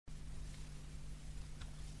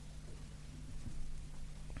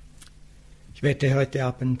Ich werde heute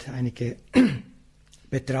Abend einige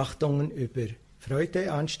Betrachtungen über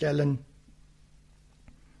Freude anstellen.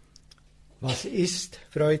 Was ist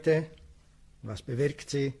Freude? Was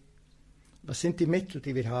bewirkt sie? Was sind die Mittel,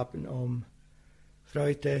 die wir haben, um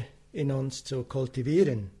Freude in uns zu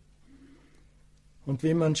kultivieren? Und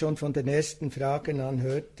wie man schon von den ersten Fragen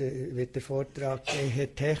anhört, wird der Vortrag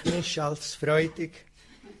eher technisch als freudig.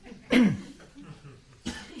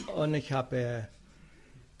 Und ich habe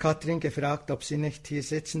Katrin gefragt, ob sie nicht hier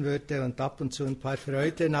sitzen würde und ab und zu ein paar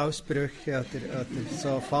Freudenausbrüche oder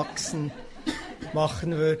so Faxen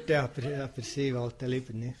machen würde, aber sie wollte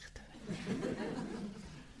lieber nicht.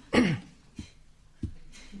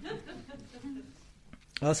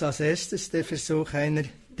 Also als erstes der Versuch einer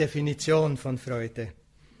Definition von Freude,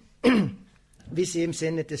 wie sie im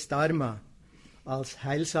Sinne des Dharma als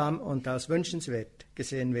heilsam und als wünschenswert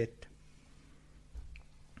gesehen wird.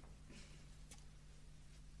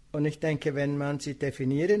 Und ich denke, wenn man sie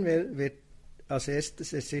definieren will, wird als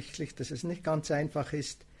erstes ersichtlich, dass es nicht ganz einfach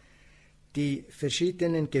ist, die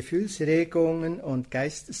verschiedenen Gefühlsregungen und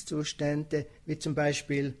Geisteszustände, wie zum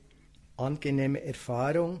Beispiel angenehme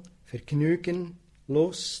Erfahrung, Vergnügen,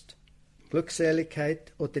 Lust,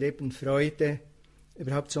 Glückseligkeit oder eben Freude,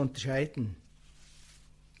 überhaupt zu unterscheiden.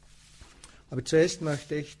 Aber zuerst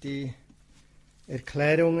möchte ich die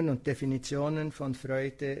Erklärungen und Definitionen von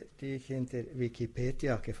Freude, die ich in der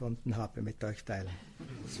Wikipedia gefunden habe, mit euch teilen.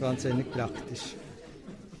 Das ist wahnsinnig praktisch.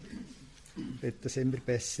 Wird das immer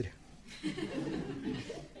besser,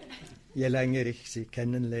 je länger ich sie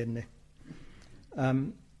kennenlerne.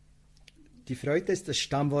 Die Freude ist das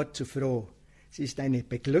Stammwort zu froh. Sie ist eine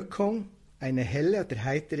Beglückung, eine helle oder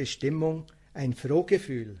heitere Stimmung, ein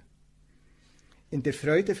Frohgefühl. In der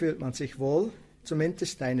Freude fühlt man sich wohl,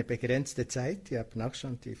 zumindest eine begrenzte Zeit. Die haben auch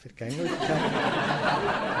schon die Vergänglichkeit.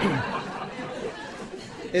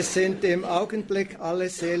 Es sind im Augenblick alle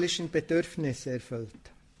seelischen Bedürfnisse erfüllt.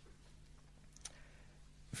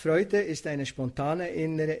 Freude ist eine spontane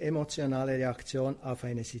innere emotionale Reaktion auf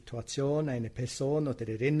eine Situation, eine Person oder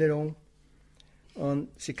Erinnerung. Und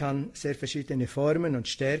sie kann sehr verschiedene Formen und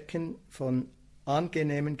Stärken von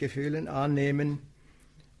angenehmen Gefühlen annehmen.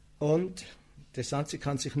 Und interessant, sie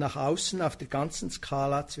kann sich nach außen auf der ganzen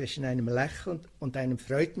Skala zwischen einem Lächeln und einem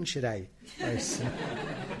Freudenschrei äußern.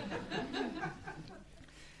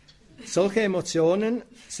 Solche Emotionen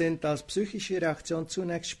sind als psychische Reaktion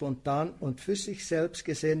zunächst spontan und für sich selbst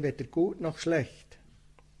gesehen weder gut noch schlecht.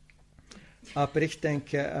 Aber ich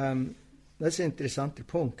denke, das ist ein interessanter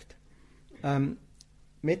Punkt.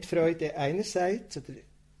 Mitfreude einerseits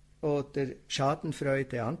oder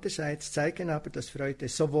Schadenfreude andererseits zeigen aber, dass Freude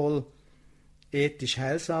sowohl ethisch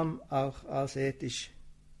heilsam als ethisch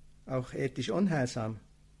unheilsam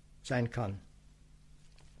sein kann.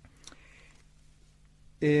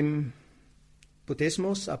 Im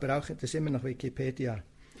Buddhismus, aber auch, das ist immer noch Wikipedia,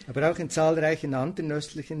 aber auch in zahlreichen anderen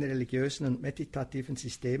östlichen religiösen und meditativen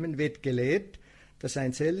Systemen wird gelehrt, dass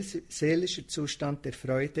ein seelischer Zustand der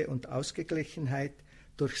Freude und Ausgeglichenheit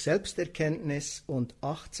durch Selbsterkenntnis und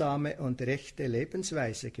achtsame und rechte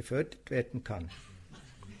Lebensweise gefördert werden kann.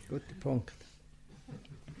 Guter Punkt.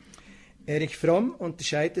 Erich Fromm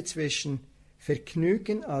unterscheidet zwischen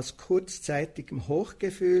Vergnügen als kurzzeitigem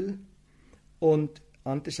Hochgefühl und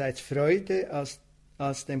andererseits Freude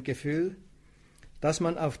als dem Gefühl, das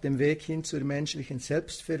man auf dem Weg hin zur menschlichen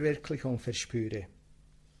Selbstverwirklichung verspüre.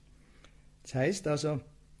 Das heißt also,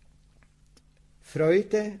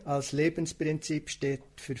 Freude als Lebensprinzip steht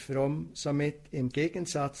für Fromm somit im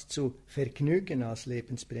Gegensatz zu Vergnügen als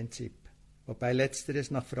Lebensprinzip, wobei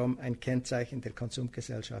letzteres nach Fromm ein Kennzeichen der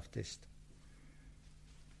Konsumgesellschaft ist.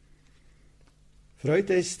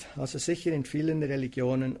 Freude ist also sicher in vielen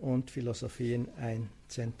Religionen und Philosophien ein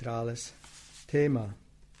zentrales Thema.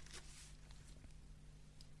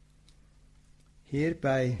 Hier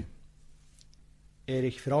bei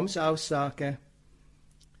Erich Fromms Aussage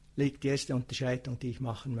liegt die erste Unterscheidung, die ich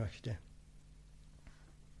machen möchte.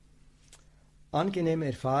 Angenehme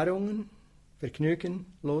Erfahrungen, Vergnügen,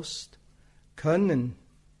 Lust können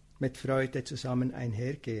mit Freude zusammen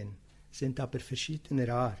einhergehen, sind aber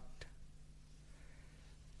verschiedener Art.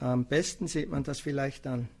 Am besten sieht man das vielleicht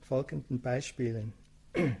an folgenden Beispielen.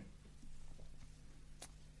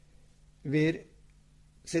 Wir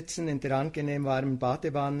sitzen in der angenehm warmen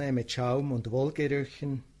Badewanne mit Schaum und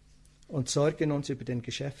Wohlgerüchen und sorgen uns über den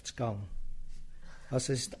Geschäftsgang.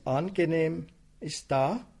 Also es ist angenehm, ist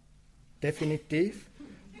da, definitiv,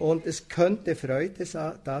 und es könnte Freude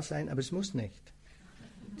da sein, aber es muss nicht.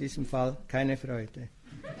 In diesem Fall keine Freude.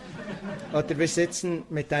 Oder wir sitzen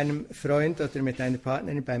mit einem Freund oder mit einer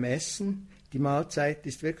Partnerin beim Essen. Die Mahlzeit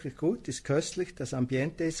ist wirklich gut, ist köstlich, das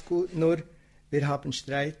Ambiente ist gut, nur wir haben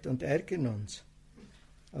Streit und ärgern uns.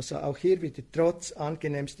 Also auch hier wieder, trotz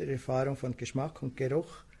angenehmster Erfahrung von Geschmack und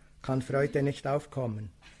Geruch kann Freude nicht aufkommen.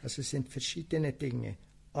 Also es sind verschiedene Dinge,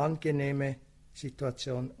 angenehme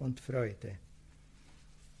Situation und Freude.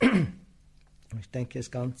 Ich denke, es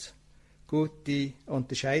ist ganz gut, die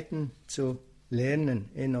unterscheiden zu lernen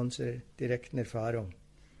in unserer direkten Erfahrung.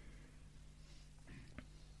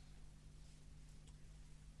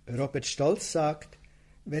 Robert Stolz sagt,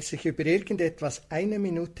 wer sich über irgendetwas 1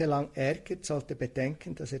 Minute lang ärgert, sollte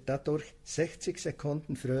bedenken, dass er dadurch 60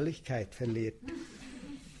 Sekunden Fröhlichkeit verliert.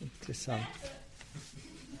 Interessant.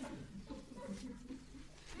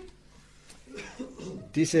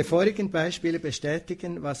 Diese vorigen Beispiele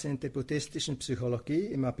bestätigen, was in der buddhistischen Psychologie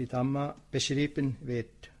im Abhidhamma beschrieben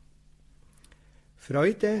wird.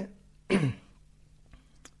 Freude,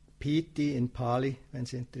 Piti in Pali, wenn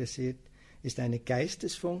es interessiert, ist eine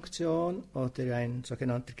Geistesfunktion oder ein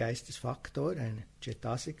sogenannter Geistesfaktor, ein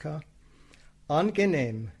Cetasika.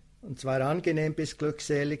 Angenehm, und zwar angenehm bis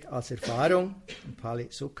glückselig als Erfahrung, in Pali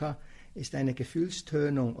Sukha, ist eine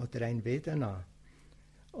Gefühlstönung oder ein Vedana.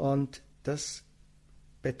 Und das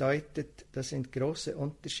bedeutet, da sind große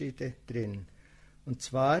Unterschiede drin. Und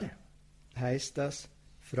zwar heißt das,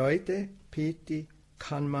 Freude, Piti,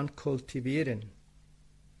 kann man kultivieren.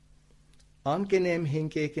 Angenehm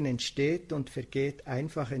hingegen entsteht und vergeht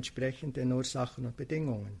einfach entsprechend den Ursachen und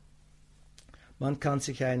Bedingungen. Man kann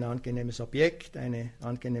sich ein angenehmes Objekt, eine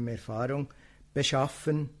angenehme Erfahrung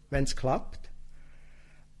beschaffen, wenn es klappt,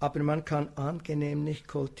 aber man kann angenehm nicht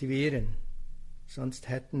kultivieren. Sonst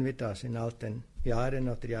hätten wir das in all den Jahren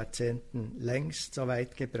oder Jahrzehnten längst so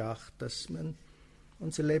weit gebracht, dass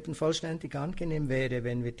unser Leben vollständig angenehm wäre,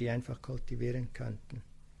 wenn wir die einfach kultivieren könnten.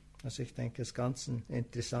 Also ich denke, das ist ganz ein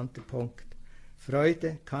interessanter Punkt.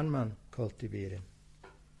 Freude kann man kultivieren.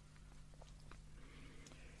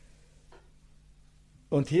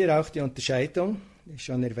 Und hier auch die Unterscheidung, die ich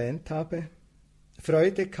schon erwähnt habe.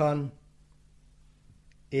 Freude kann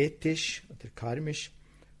ethisch oder karmisch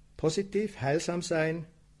positiv, heilsam sein.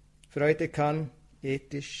 Freude kann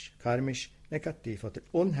ethisch, karmisch negativ oder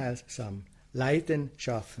unheilsam,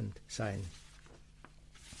 leidenschaffend sein.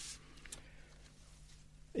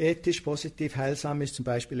 Ethisch positiv, heilsam ist zum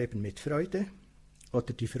Beispiel eben Mitfreude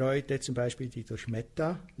oder die Freude zum Beispiel, die durch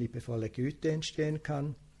Metta, liebevolle Güte entstehen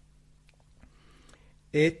kann.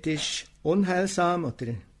 Ethisch unheilsam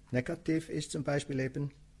oder negativ ist zum Beispiel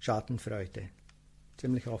eben Schadenfreude.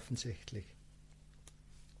 Ziemlich offensichtlich.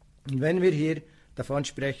 Und wenn wir hier davon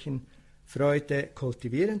sprechen, Freude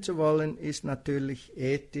kultivieren zu wollen, ist natürlich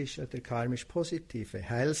ethisch oder karmisch positive,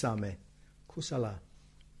 heilsame, Kusala,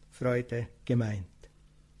 Freude gemeint.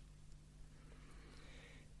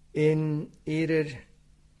 In ihrer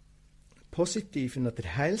positiven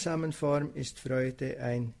oder heilsamen Form ist Freude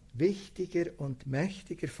ein wichtiger und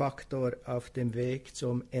mächtiger Faktor auf dem Weg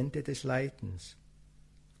zum Ende des Leidens,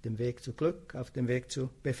 auf dem Weg zu Glück, auf dem Weg zur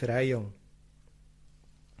Befreiung.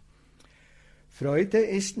 Freude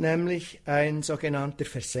ist nämlich ein sogenannter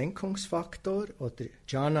Versenkungsfaktor oder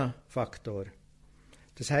Jhana-Faktor.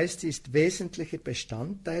 Das heißt, sie ist wesentlicher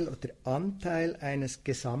Bestandteil oder Anteil eines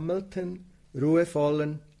gesammelten,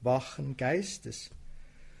 ruhevollen, wachen Geistes.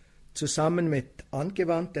 Zusammen mit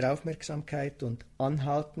angewandter Aufmerksamkeit und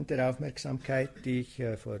anhaltender Aufmerksamkeit, die ich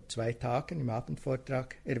vor 2 Tagen im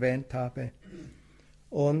Abendvortrag erwähnt habe,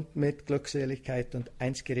 und mit Glückseligkeit und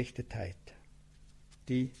Einsgerichtetheit.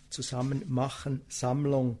 Die zusammen machen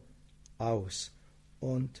Sammlung aus.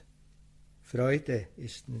 Und Freude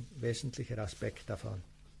ist ein wesentlicher Aspekt davon.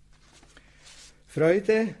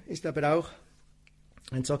 Freude ist aber auch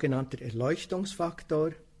ein sogenannter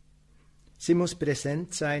Erleuchtungsfaktor. Sie muss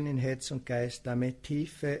präsent sein in Herz und Geist, damit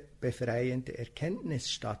tiefe, befreiende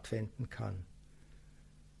Erkenntnis stattfinden kann.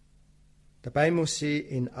 Dabei muss sie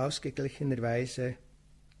in ausgeglichener Weise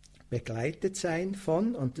begleitet sein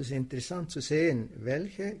von, und es ist interessant zu sehen,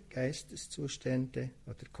 welche Geisteszustände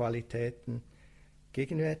oder Qualitäten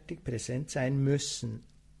gegenwärtig präsent sein müssen,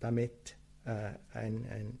 damit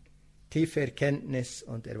ein tiefe Erkenntnis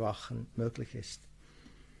und Erwachen möglich ist.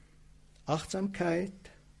 Achtsamkeit,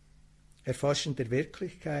 Erforschen der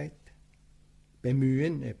Wirklichkeit,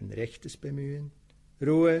 Bemühen, eben rechtes Bemühen,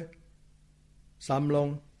 Ruhe,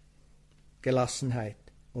 Sammlung, Gelassenheit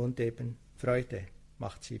und eben Freude,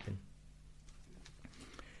 Macht 7.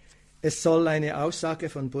 Es soll eine Aussage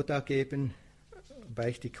von Buddha geben, wobei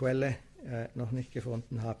ich die Quelle noch nicht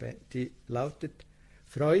gefunden habe, die lautet,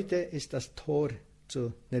 Freude ist das Tor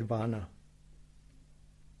zu Nirvana.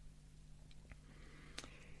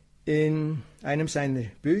 In einem seiner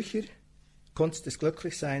Bücher, Kunst des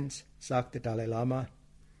Glücklichseins, sagt der Dalai Lama,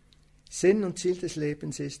 Sinn und Ziel des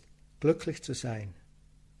Lebens ist, glücklich zu sein.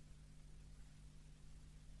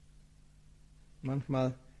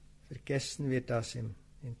 Manchmal vergessen wir das in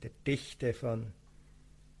der Dichte von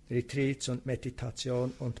Retreats und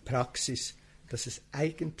Meditation und Praxis, dass es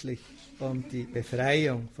eigentlich um die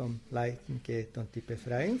Befreiung vom Leiden geht. Und die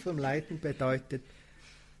Befreiung vom Leiden bedeutet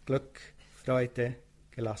Glück, Freude,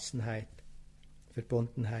 Gelassenheit,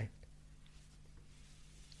 Verbundenheit.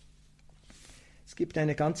 Es gibt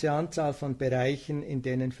eine ganze Anzahl von Bereichen, in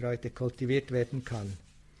denen Freude kultiviert werden kann.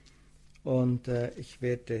 Und ich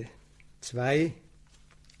werde 2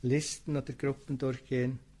 Listen oder Gruppen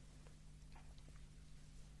durchgehen.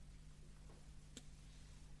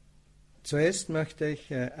 Zuerst möchte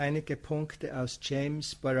ich einige Punkte aus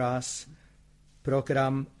James Barras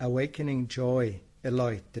Programm Awakening Joy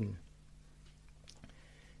erläutern.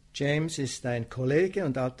 James ist ein Kollege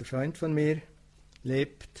und alter Freund von mir,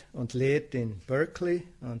 lebt und lehrt in Berkeley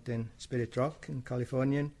und in Spirit Rock in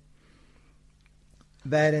Kalifornien.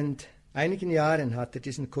 Während einigen Jahren hat er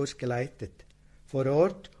diesen Kurs geleitet, vor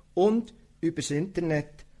Ort und übers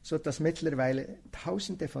Internet, sodass mittlerweile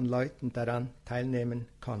Tausende von Leuten daran teilnehmen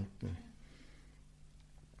konnten.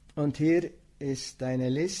 Und hier ist eine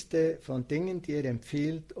Liste von Dingen, die er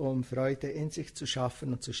empfiehlt, um Freude in sich zu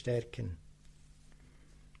schaffen und zu stärken.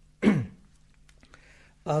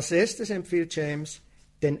 Als erstes empfiehlt James,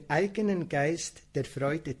 den eigenen Geist der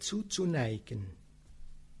Freude zuzuneigen.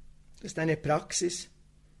 Das ist eine Praxis,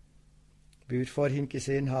 wie wir vorhin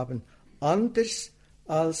gesehen haben, anders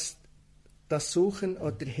als das Suchen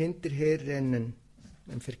oder Hinterherrennen,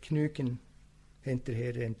 dem Vergnügen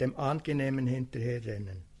hinterherrennen, dem Angenehmen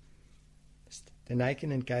hinterherrennen. Den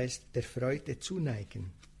eigenen Geist der Freude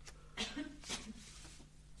zuneigen.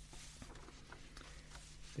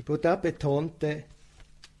 Der Buddha betonte,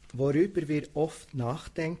 worüber wir oft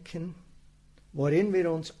nachdenken, worin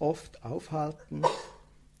wir uns oft aufhalten,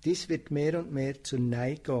 dies wird mehr und mehr zur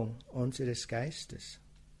Neigung unseres Geistes.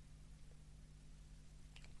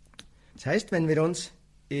 Das heißt, wenn wir uns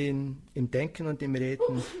im Denken und im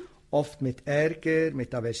Reden oft mit Ärger,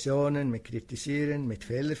 mit Aversionen, mit Kritisieren, mit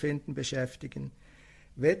Fehlerfinden beschäftigen,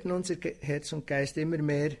 werden unser Herz und Geist immer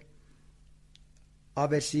mehr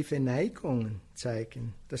aversive Neigungen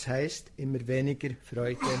zeigen. Das heißt, immer weniger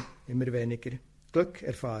Freude, immer weniger Glück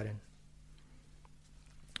erfahren.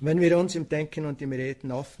 Wenn wir uns im Denken und im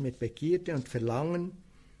Reden oft mit Begierde und Verlangen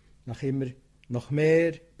nach immer noch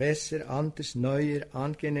mehr, besser, anders, neuer,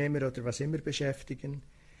 angenehmer oder was immer beschäftigen,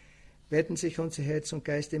 werden sich unser Herz und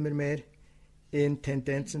Geist immer mehr in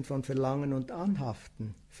Tendenzen von Verlangen und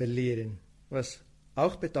Anhaften verlieren, was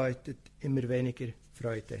auch bedeutet immer weniger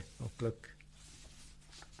Freude und Glück.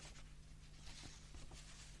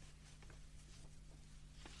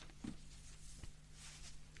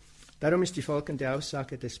 Darum ist die folgende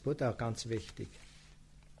Aussage des Buddha ganz wichtig.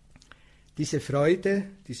 Diese Freude,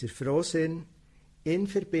 dieser Frohsinn in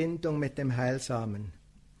Verbindung mit dem Heilsamen,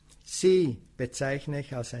 sie bezeichne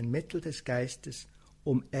ich als ein Mittel des Geistes,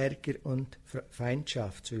 um Ärger und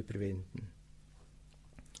Feindschaft zu überwinden.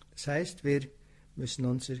 Das heißt, wir müssen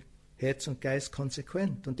unser Herz und Geist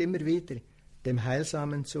konsequent und immer wieder dem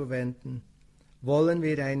Heilsamen zuwenden, wollen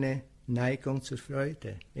wir eine Neigung zur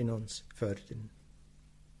Freude in uns fördern.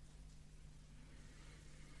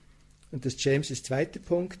 Und das ist James' zweiter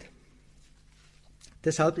Punkt.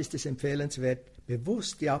 Deshalb ist es empfehlenswert,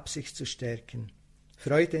 bewusst die Absicht zu stärken,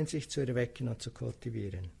 Freude in sich zu erwecken und zu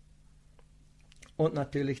kultivieren. Und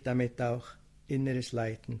natürlich damit auch inneres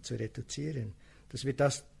Leiden zu reduzieren, dass wir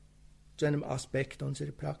das zu einem Aspekt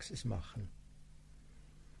unserer Praxis machen.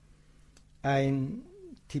 Ein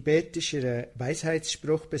tibetischer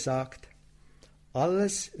Weisheitsspruch besagt,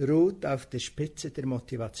 alles ruht auf der Spitze der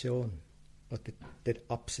Motivation oder der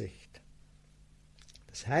Absicht.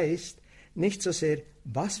 Das heißt, nicht so sehr,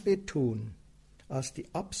 was wir tun, als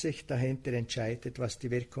die Absicht dahinter entscheidet, was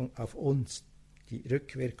die Wirkung auf uns, die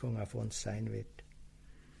Rückwirkung auf uns sein wird.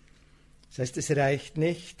 Das heißt, es reicht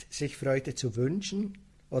nicht, sich Freude zu wünschen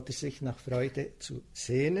oder sich nach Freude zu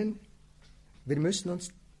sehnen. Wir müssen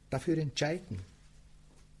uns dafür entscheiden.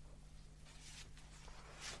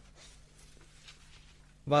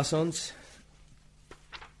 Was uns,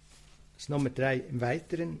 das ist Nummer 3, im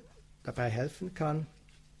Weiteren dabei helfen kann,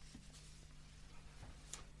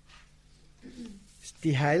 ist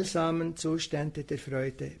die heilsamen Zustände der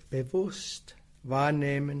Freude bewusst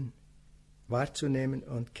wahrzunehmen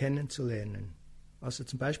und kennenzulernen. Also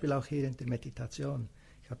zum Beispiel auch hier in der Meditation.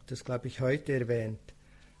 Ich habe das, glaube ich, heute erwähnt.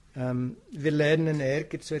 Wir lernen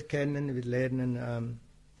Ärger zu erkennen, wir lernen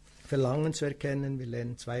Verlangen zu erkennen, wir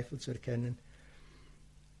lernen Zweifel zu erkennen.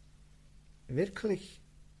 Wirklich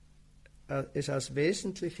es als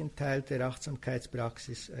wesentlichen Teil der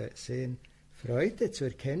Achtsamkeitspraxis sehen, Freude zu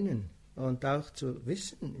erkennen und auch zu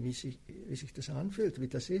wissen, wie sich das anfühlt, wie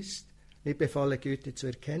das ist, liebevolle Güte zu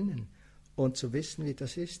erkennen und zu wissen, wie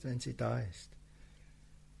das ist, wenn sie da ist.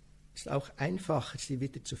 Es ist auch einfacher, sie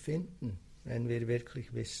wieder zu finden, wenn wir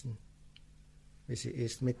wirklich wissen, wie sie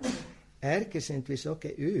ist. Mit Ärger sind wir so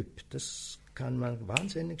geübt, das kann man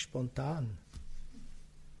wahnsinnig spontan.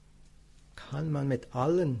 Kann man mit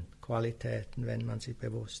allen Qualitäten, wenn man sie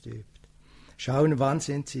bewusst übt. Schauen, wann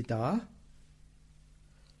sind sie da?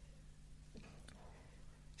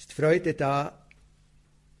 Ist Freude da,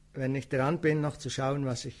 wenn ich dran bin, noch zu schauen,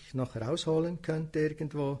 was ich noch rausholen könnte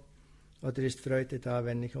irgendwo? Oder ist Freude da,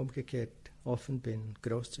 wenn ich umgekehrt offen bin und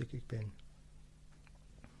großzügig bin?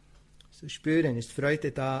 Zu spüren, ist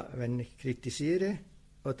Freude da, wenn ich kritisiere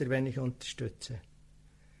oder wenn ich unterstütze?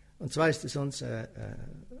 Und zwar ist es uns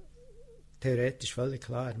theoretisch völlig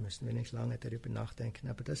klar, müssen wir nicht lange darüber nachdenken,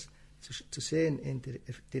 aber das zu sehen in der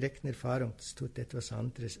direkten Erfahrung, das tut etwas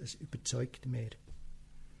anderes, es überzeugt mehr.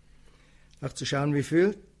 Auch zu schauen, wie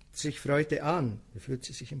fühlt sich Freude an, wie fühlt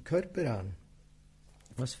sie sich im Körper an,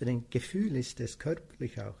 was für ein Gefühl ist es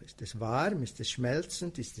körperlich auch, ist es warm, ist es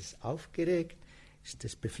schmelzend, ist es aufgeregt, ist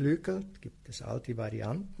es beflügelt, gibt es all die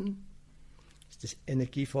Varianten, ist es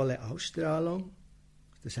energievolle Ausstrahlung,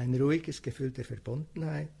 ist es ein ruhiges Gefühl der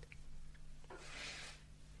Verbundenheit.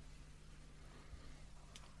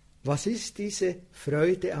 Was ist diese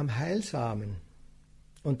Freude am Heilsamen?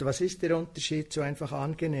 Und was ist der Unterschied zu einfach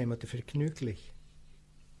angenehm oder vergnüglich?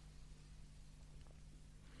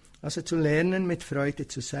 Also zu lernen, mit Freude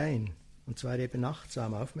zu sein, und zwar eben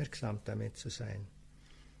achtsam, aufmerksam damit zu sein.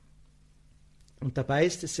 Und dabei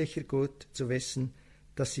ist es sicher gut zu wissen,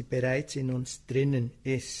 dass sie bereits in uns drinnen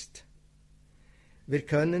ist. Wir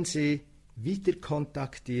können sie wieder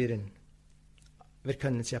kontaktieren, wir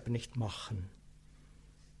können sie aber nicht machen.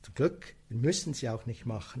 Zum Glück, wir müssen sie auch nicht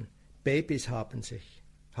machen. Babys haben sie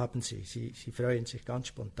freuen sich ganz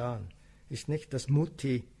spontan. Ist nicht, dass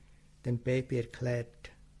Mutti dem Baby erklärt,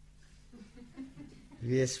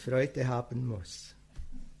 wie es Freude haben muss.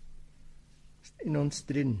 Ist in uns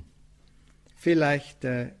drin. Vielleicht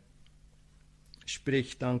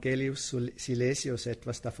spricht Angelius Silesius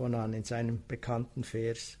etwas davon an in seinem bekannten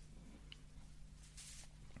Vers.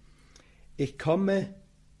 Ich komme,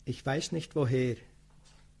 ich weiß nicht woher.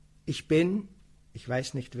 Ich bin, ich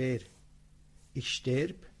weiß nicht wer. Ich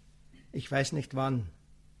sterb, ich weiß nicht wann.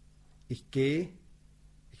 Ich gehe,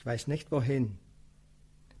 ich weiß nicht wohin.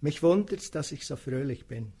 Mich wundert's, dass ich so fröhlich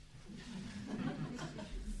bin.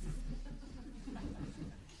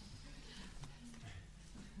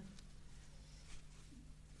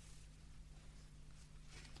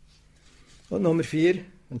 Und Nummer 4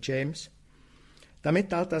 von James.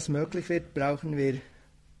 Damit all das möglich wird, brauchen wir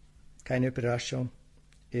keine Überraschung,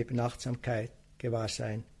 eben Achtsamkeit,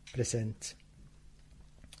 Gewahrsein, Präsenz.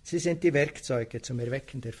 Sie sind die Werkzeuge zum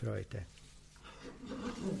Erwecken der Freude.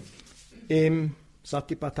 Im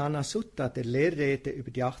Satipatthana Sutta, der Lehrrede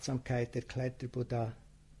über die Achtsamkeit, erklärt der Buddha,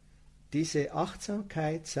 diese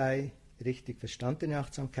Achtsamkeit sei, richtig verstandene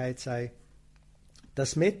Achtsamkeit sei,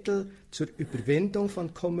 das Mittel zur Überwindung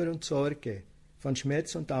von Kummer und Sorge, von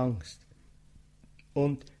Schmerz und Angst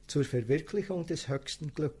und zur Verwirklichung des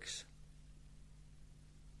höchsten Glücks.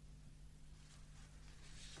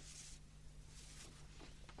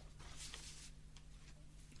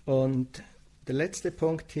 Und der letzte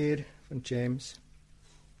Punkt hier von James.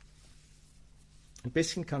 Ein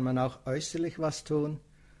bisschen kann man auch äußerlich was tun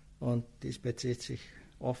und dies bezieht sich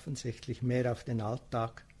offensichtlich mehr auf den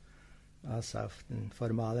Alltag als auf den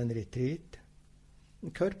formalen Retreat.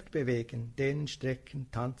 Den Körper bewegen, dehnen,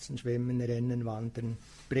 strecken, tanzen, schwimmen, rennen, wandern,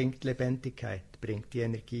 bringt Lebendigkeit, bringt die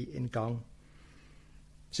Energie in Gang.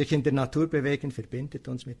 Sich in der Natur bewegen verbindet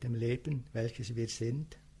uns mit dem Leben, welches wir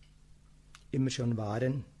sind, immer schon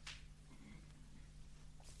waren.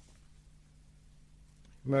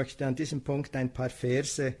 Ich möchte an diesem Punkt ein paar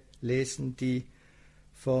Verse lesen, die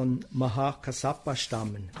von Mahakassapa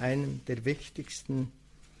stammen, einem der wichtigsten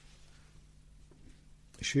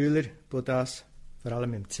Schüler Buddhas. Vor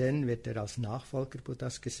allem im Zen wird er als Nachfolger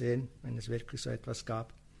Buddhas gesehen, wenn es wirklich so etwas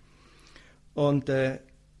gab. Und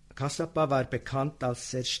Kassapa war bekannt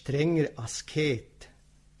als sehr strenger Asket.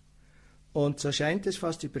 Und so scheint es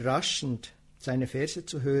fast überraschend, seine Verse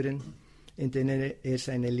zu hören, in denen er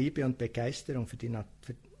seine Liebe und Begeisterung für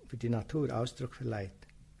die Natur Ausdruck verleiht.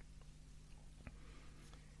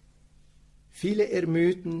 Viele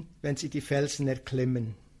ermüden, wenn sie die Felsen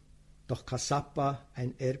erklimmen, doch Kassapa,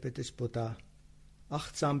 ein Erbe des Buddha,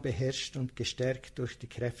 achtsam beherrscht und gestärkt durch die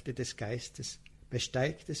Kräfte des Geistes,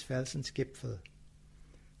 besteigt des Felsens Gipfel.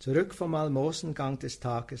 Zurück vom Almosengang des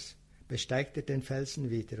Tages besteigt er den Felsen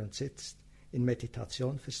wieder und sitzt, in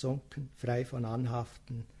Meditation versunken, frei von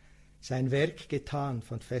Anhaften, sein Werk getan,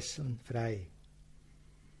 von Fesseln frei.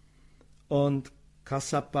 Und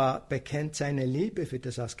Kassapa bekennt seine Liebe für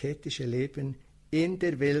das asketische Leben in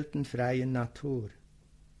der wilden, freien Natur.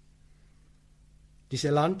 Diese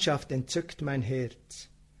Landschaft entzückt mein Herz,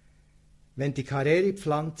 wenn die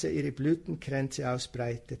Kareri-Pflanze ihre Blütenkränze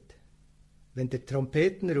ausbreitet, wenn der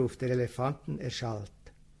Trompetenruf der Elefanten erschallt.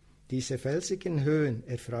 Diese felsigen Höhen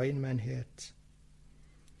erfreuen mein Herz.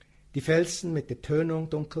 Die Felsen mit der Tönung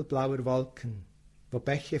dunkelblauer Wolken, wo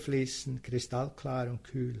Bäche fließen, kristallklar und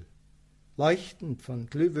kühl. Leuchtend von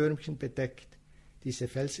Glühwürmchen bedeckt, diese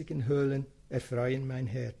felsigen Höhlen erfreuen mein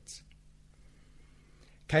Herz.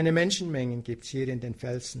 Keine Menschenmengen gibt's hier in den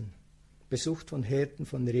Felsen. Besucht von Herden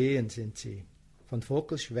von Rehen sind sie, von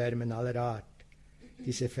Vogelschwärmen aller Art.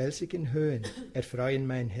 Diese felsigen Höhen erfreuen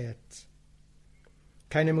mein Herz.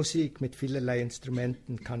 Keine Musik mit vielerlei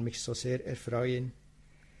Instrumenten kann mich so sehr erfreuen,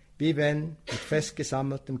 wie wenn mit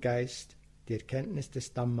festgesammeltem Geist die Erkenntnis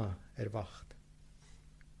des Dhamma erwacht.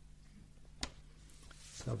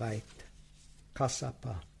 Soweit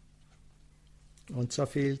Kassapa. Und so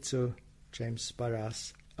viel zu James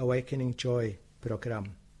Barras Awakening Joy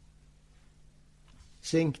Programm.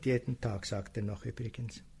 Singt jeden Tag, sagt er noch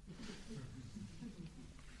übrigens.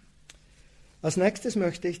 Als nächstes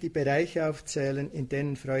möchte ich die Bereiche aufzählen, in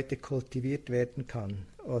denen Freude kultiviert werden kann.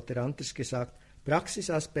 Oder anders gesagt,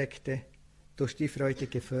 Praxisaspekte, durch die Freude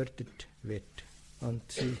gefördert wird.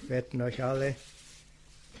 Und sie werden euch alle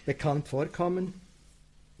bekannt vorkommen.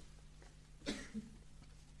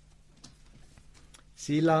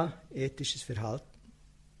 Sila, ethisches Verhalten.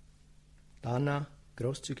 Dana,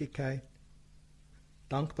 Großzügigkeit.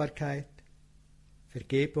 Dankbarkeit,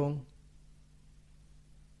 Vergebung,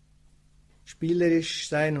 spielerisch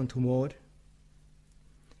sein und Humor,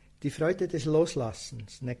 die Freude des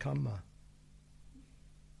Loslassens, Nekama,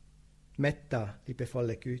 Metta,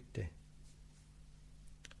 liebevolle Güte,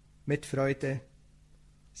 Mitfreude,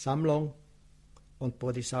 Sammlung und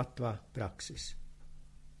Bodhisattva-Praxis.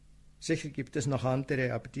 Sicher gibt es noch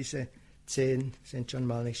andere, aber diese 10 sind schon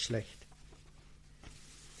mal nicht schlecht.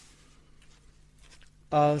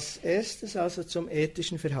 Als erstes also zum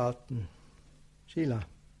ethischen Verhalten. Shila.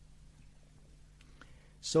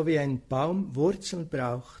 So wie ein Baum Wurzeln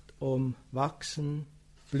braucht, um wachsen,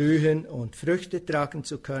 blühen und Früchte tragen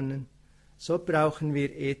zu können, so brauchen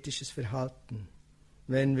wir ethisches Verhalten,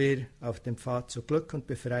 wenn wir auf dem Pfad zu Glück und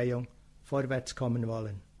Befreiung vorwärts kommen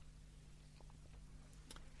wollen.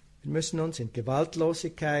 Wir müssen uns in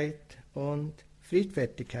Gewaltlosigkeit und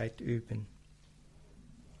Friedfertigkeit üben.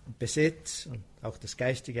 Besitz und auch das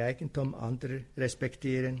geistige Eigentum anderer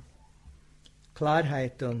respektieren,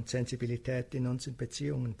 Klarheit und Sensibilität in unseren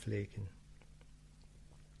Beziehungen pflegen,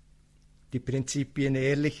 die Prinzipien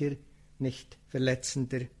ehrlicher, nicht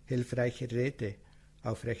verletzender, hilfreicher Rede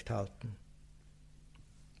aufrechthalten.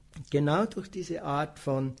 Genau durch diese Art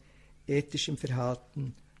von ethischem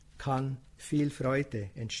Verhalten kann viel Freude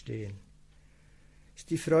entstehen. Es ist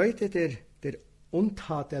die Freude der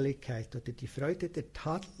Untadeligkeit oder die Freude der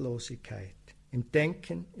Tadellosigkeit im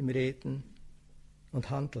Denken, im Reden und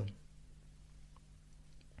Handeln.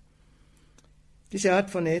 Diese Art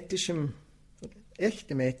von echtem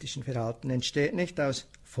ethischen Verhalten entsteht nicht aus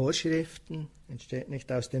Vorschriften, entsteht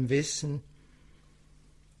nicht aus dem Wissen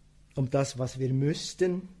um das, was wir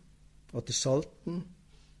müssten oder sollten.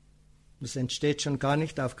 Es entsteht schon gar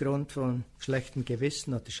nicht aufgrund von schlechtem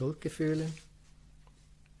Gewissen oder Schuldgefühlen.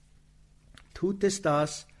 Tut es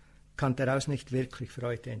das, kann daraus nicht wirklich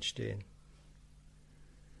Freude entstehen.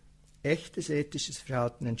 Echtes ethisches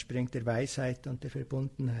Verhalten entspringt der Weisheit und der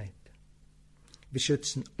Verbundenheit. Wir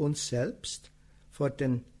schützen uns selbst vor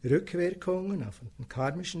den Rückwirkungen, von den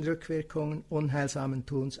karmischen Rückwirkungen unheilsamen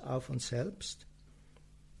Tuns auf uns selbst.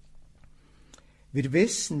 Wir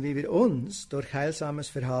wissen, wie wir uns durch heilsames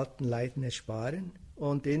Verhalten Leiden ersparen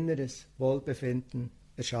und inneres Wohlbefinden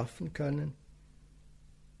erschaffen können.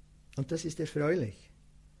 Und das ist erfreulich.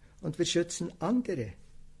 Und wir schützen andere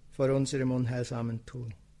vor unserem unheilsamen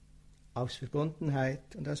Tun. Aus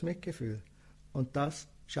Verbundenheit und aus Mitgefühl. Und das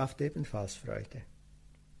schafft ebenfalls Freude.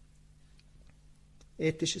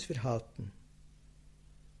 Ethisches Verhalten.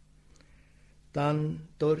 Dann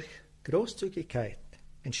durch Großzügigkeit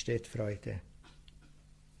entsteht Freude.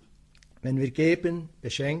 Wenn wir geben,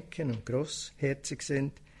 beschenken und großherzig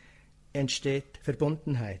sind, entsteht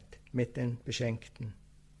Verbundenheit mit den Beschenkten.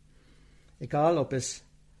 Egal, ob es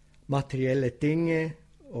materielle Dinge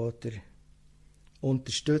oder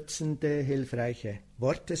unterstützende, hilfreiche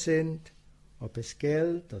Worte sind ob es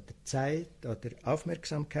Geld oder Zeit oder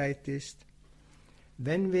Aufmerksamkeit ist.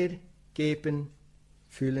 Wenn wir geben,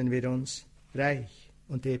 fühlen wir uns reich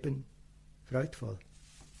und eben freudvoll.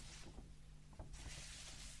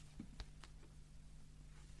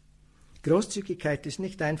 Großzügigkeit ist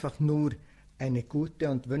nicht einfach nur eine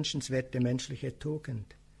gute und wünschenswerte menschliche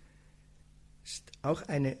Tugend. Es ist auch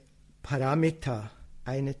eine Paramita,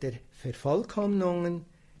 eine der Vervollkommnungen,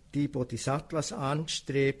 die Bodhisattvas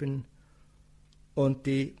anstreben und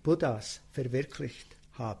die Buddhas verwirklicht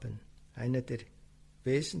haben. Eine der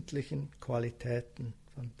wesentlichen Qualitäten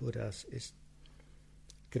von Buddhas ist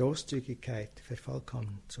Großzügigkeit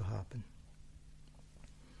vervollkommen zu haben.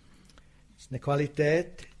 Es ist eine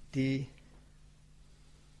Qualität, die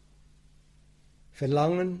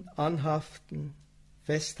Verlangen, Anhaften,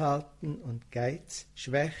 Festhalten und Geiz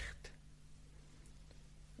schwächt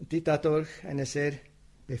und die dadurch eine sehr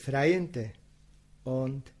befreiende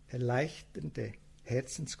und erleichternde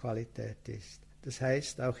Herzensqualität ist. Das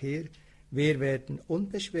heißt auch hier, wir werden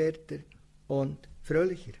unbeschwerter und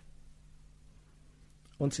fröhlicher.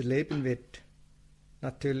 Unser Leben wird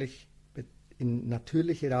natürlich in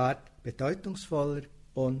natürlicher Art bedeutungsvoller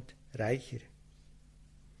und reicher.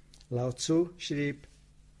 Lao Tzu schrieb,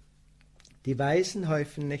 die Weisen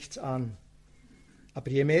häufen nichts an, aber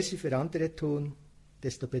je mehr sie für andere tun,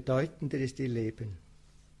 desto bedeutender ist ihr Leben.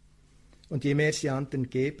 Und je mehr sie anderen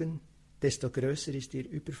geben, desto größer ist ihr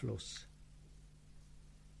Überfluss.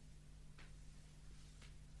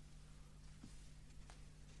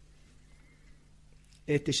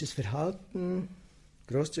 Ethisches Verhalten,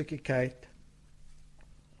 Großzügigkeit,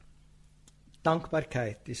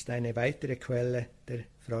 Dankbarkeit ist eine weitere Quelle der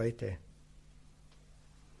Freude.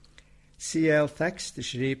 C.L. Thaxter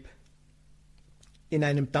schrieb, in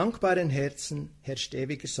einem dankbaren Herzen herrscht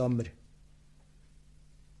ewiger Sommer.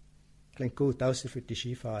 Klingt gut, außer für die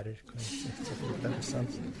Skifahrer.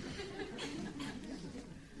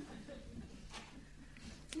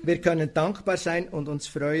 Wir können dankbar sein und uns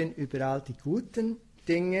freuen über all die guten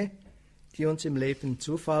Dinge, die uns im Leben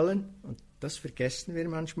zufallen. Und das vergessen wir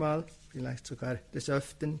manchmal, vielleicht sogar des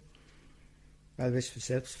Öfteren, weil wir es für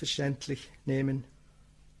selbstverständlich nehmen.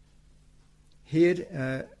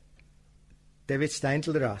 Hier David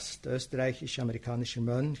Steindl-Rast, österreichisch-amerikanischer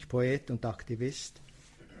Mönch, Poet und Aktivist,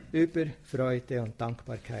 über Freude und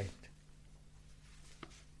Dankbarkeit.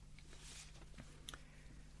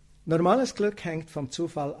 Normales Glück hängt vom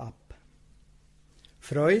Zufall ab.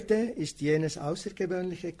 Freude ist jenes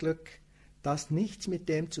außergewöhnliche Glück, das nichts mit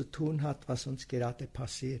dem zu tun hat, was uns gerade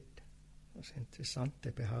passiert. Das ist eine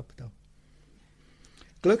interessante Behauptung.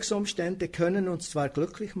 Glücksumstände können uns zwar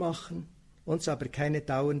glücklich machen, uns aber keine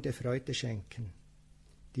dauernde Freude schenken.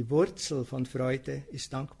 Die Wurzel von Freude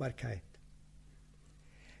ist Dankbarkeit.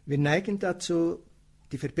 Wir neigen dazu,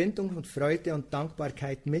 die Verbindung von Freude und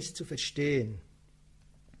Dankbarkeit misszuverstehen.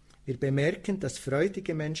 Wir bemerken, dass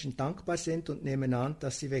freudige Menschen dankbar sind und nehmen an,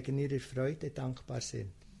 dass sie wegen ihrer Freude dankbar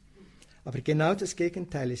sind. Aber genau das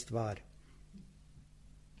Gegenteil ist wahr.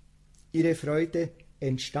 Ihre Freude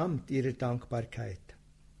entstammt ihrer Dankbarkeit.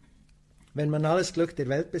 Wenn man alles Glück der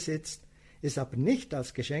Welt besitzt, es aber nicht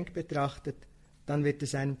als Geschenk betrachtet, dann wird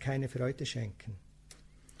es einem keine Freude schenken.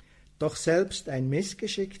 Doch selbst ein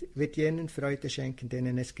Missgeschick wird jenen Freude schenken,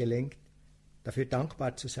 denen es gelingt, dafür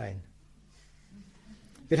dankbar zu sein.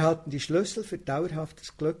 Wir halten die Schlüssel für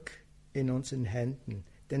dauerhaftes Glück in unseren Händen,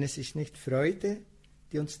 denn es ist nicht Freude,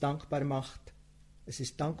 die uns dankbar macht, es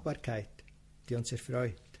ist Dankbarkeit, die uns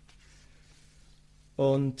erfreut.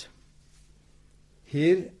 Und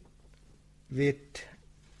hier wird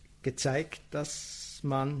gezeigt, dass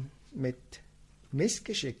man mit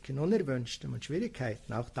Missgeschicken, Unerwünschtem und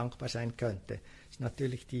Schwierigkeiten auch dankbar sein könnte. Das ist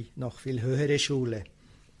natürlich die noch viel höhere Schule.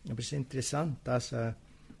 Aber es ist interessant, das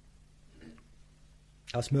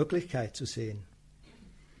als Möglichkeit zu sehen.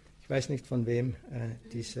 Ich weiß nicht, von wem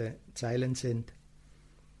diese Zeilen sind.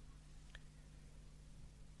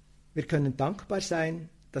 Wir können dankbar sein,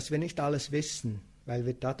 dass wir nicht alles wissen, weil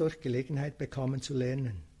wir dadurch Gelegenheit bekommen zu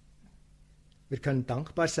lernen. Wir können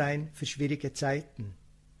dankbar sein für schwierige Zeiten.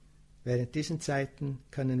 Während diesen Zeiten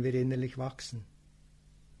können wir innerlich wachsen.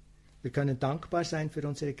 Wir können dankbar sein für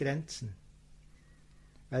unsere Grenzen,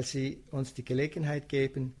 weil sie uns die Gelegenheit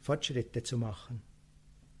geben, Fortschritte zu machen.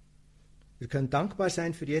 Wir können dankbar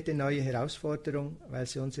sein für jede neue Herausforderung, weil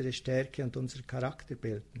sie unsere Stärke und unseren Charakter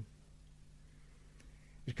bilden.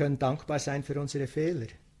 Wir können dankbar sein für unsere Fehler,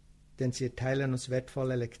 denn sie erteilen uns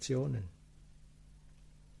wertvolle Lektionen.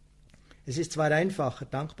 Es ist zwar einfacher,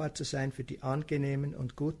 dankbar zu sein für die angenehmen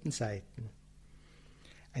und guten Seiten.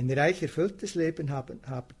 Ein reich erfülltes Leben haben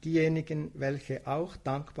diejenigen, welche auch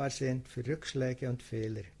dankbar sind für Rückschläge und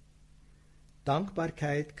Fehler.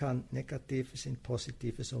 Dankbarkeit kann Negatives in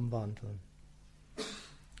Positives umwandeln.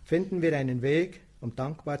 Finden wir einen Weg, um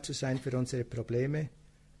dankbar zu sein für unsere Probleme,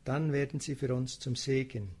 dann werden sie für uns zum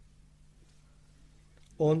Segen.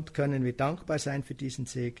 Und können wir dankbar sein für diesen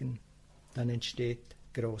Segen, dann entsteht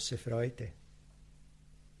große Freude.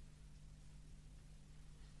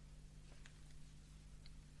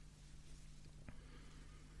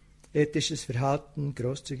 Ethisches Verhalten,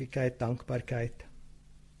 Großzügigkeit, Dankbarkeit.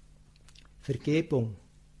 Vergebung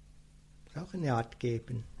ist auch eine Art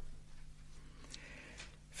Geben.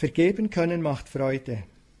 Vergeben können macht Freude,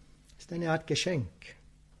 ist eine Art Geschenk.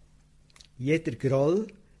 Jeder Groll,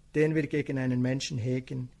 den wir gegen einen Menschen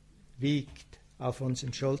hegen, wiegt auf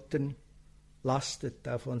unseren Schultern, lastet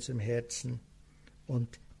auf unserem Herzen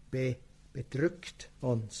und bedrückt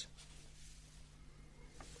uns.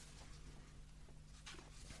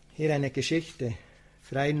 Hier eine Geschichte,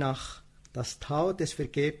 frei nach Das Tau des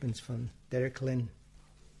Vergebens von Derek Lynn.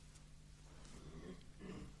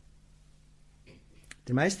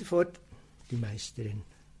 Die Meisterin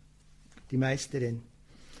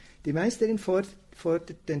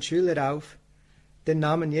fordert den Schüler auf, den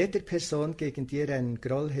Namen jeder Person, gegen die er einen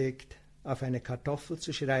Groll hegt, auf eine Kartoffel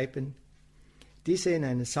zu schreiben, diese in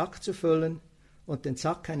einen Sack zu füllen und den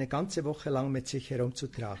Sack eine ganze Woche lang mit sich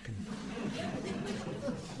herumzutragen.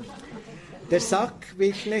 Der Sack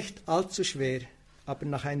wiegt nicht allzu schwer, aber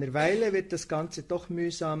nach einer Weile wird das Ganze doch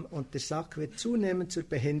mühsam und der Sack wird zunehmend zur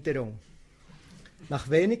Behinderung. Nach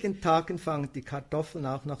wenigen Tagen fangen die Kartoffeln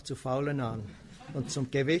auch noch zu faulen an und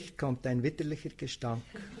zum Gewicht kommt ein widerlicher Gestank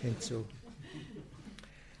hinzu.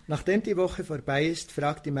 Nachdem die Woche vorbei ist,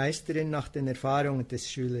 fragt die Meisterin nach den Erfahrungen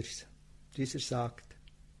des Schülers. Dieser sagt,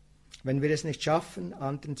 wenn wir es nicht schaffen,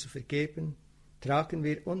 anderen zu vergeben, tragen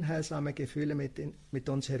wir unheilsame Gefühle mit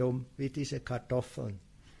uns herum, wie diese Kartoffeln.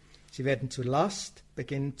 Sie werden zur Last,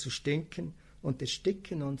 beginnen zu stinken und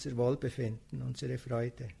ersticken unser Wohlbefinden, unsere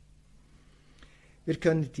Freude. Wir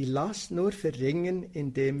können die Last nur verringern,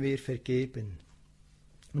 indem wir vergeben.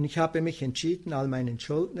 Und ich habe mich entschieden, all meinen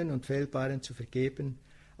Schuldnern und Fehlbaren zu vergeben,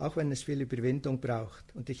 auch wenn es viel Überwindung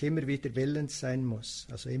braucht und ich immer wieder willens sein muss,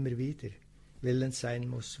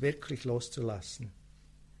 wirklich loszulassen.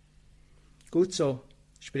 Gut so,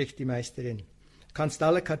 spricht die Meisterin. Du kannst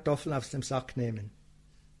alle Kartoffeln aus dem Sack nehmen.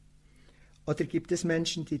 Oder gibt es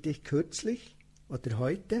Menschen, die dich kürzlich oder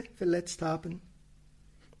heute verletzt haben?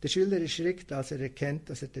 Der Schüler erschrickt, als er erkennt,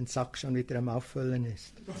 dass er den Sack schon wieder am Auffüllen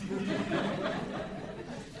ist.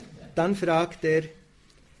 Dann fragt er,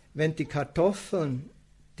 wenn die Kartoffeln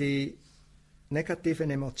die negativen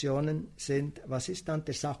Emotionen sind, was ist dann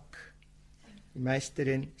der Sack? Die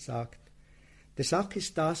Meisterin sagt, der Sack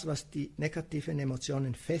ist das, was die negativen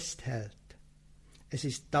Emotionen festhält. Es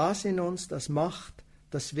ist das in uns, das macht,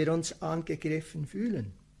 dass wir uns angegriffen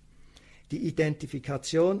fühlen. Die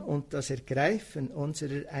Identifikation und das Ergreifen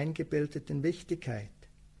unserer eingebildeten Wichtigkeit.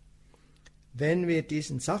 Wenn wir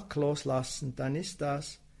diesen Sack loslassen, dann ist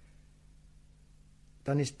das,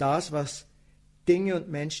 was Dinge und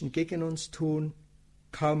Menschen gegen uns tun,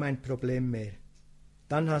 kaum ein Problem mehr.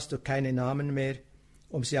 Dann hast du keine Namen mehr,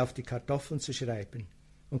 um sie auf die Kartoffeln zu schreiben,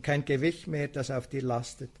 und kein Gewicht mehr, das auf dir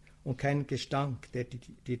lastet, und keinen Gestank, der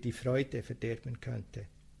dir die Freude verderben könnte.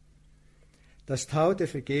 Das Tau der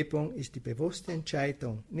Vergebung ist die bewusste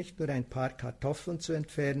Entscheidung, nicht nur ein paar Kartoffeln zu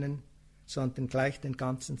entfernen, sondern gleich den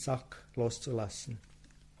ganzen Sack loszulassen.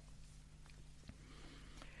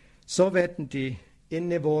 So werden die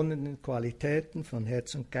innewohnenden Qualitäten von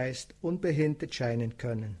Herz und Geist unbehindert scheinen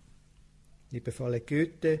können. Liebevolle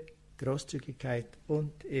Güte, Großzügigkeit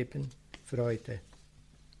und eben Freude.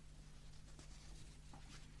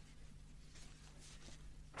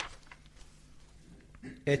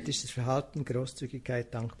 Ethisches Verhalten,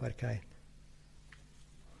 Großzügigkeit, Dankbarkeit.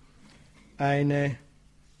 Eine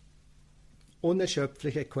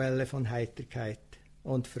unerschöpfliche Quelle von Heiterkeit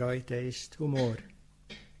und Freude ist Humor.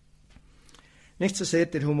 Nicht so sehr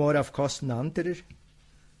der Humor auf Kosten anderer,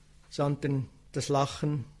 sondern das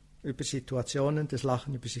Lachen über Situationen, das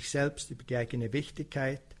Lachen über sich selbst, über die eigene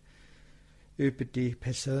Wichtigkeit, über die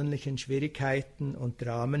persönlichen Schwierigkeiten und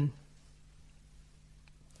Dramen.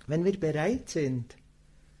 Wenn wir bereit sind,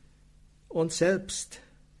 uns selbst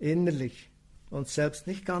innerlich, uns selbst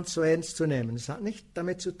nicht ganz so ernst zu nehmen, das hat nicht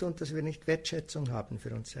damit zu tun, dass wir nicht Wertschätzung haben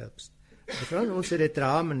für uns selbst, aber vor allem unsere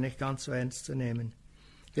Dramen nicht ganz so ernst zu nehmen,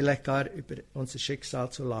 vielleicht gar über unser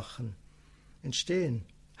Schicksal zu lachen, entstehen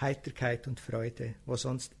Heiterkeit und Freude, wo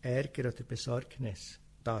sonst Ärger oder Besorgnis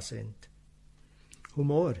da sind.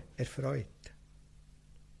 Humor erfreut.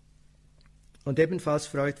 Und ebenfalls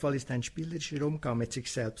freudvoll ist ein spielerischer Umgang mit sich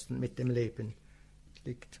selbst und mit dem Leben.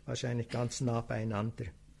 Liegt wahrscheinlich ganz nah beieinander.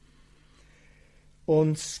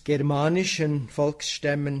 Uns germanischen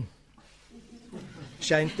Volksstämmen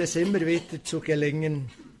scheint es immer wieder zu gelingen,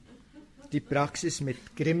 die Praxis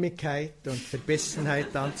mit Grimmigkeit und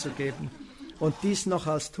Verbissenheit anzugeben und dies noch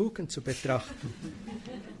als Tugend zu betrachten.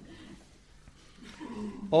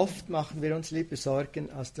 Oft machen wir uns lieber Sorgen,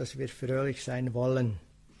 als dass wir fröhlich sein wollen.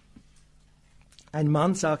 Ein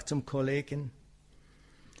Mann sagt zum Kollegen: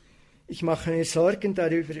 Ich mache mir Sorgen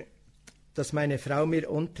darüber, dass meine Frau mir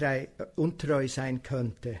untreu sein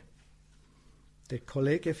könnte. Der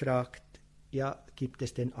Kollege fragt: Ja, gibt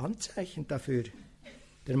es denn Anzeichen dafür?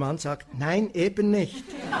 Der Mann sagt: Nein, eben nicht.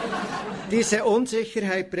 Diese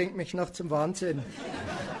Unsicherheit bringt mich noch zum Wahnsinn.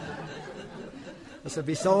 Also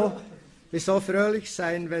wieso fröhlich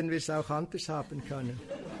sein, wenn wir es auch anders haben können?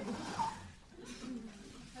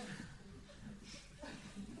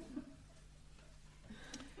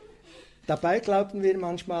 Dabei glauben wir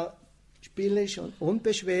manchmal, spielerisch und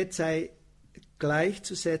unbeschwert sei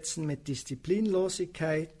gleichzusetzen mit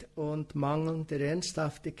Disziplinlosigkeit und mangelnder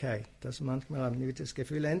Ernsthaftigkeit. Also manchmal haben wir das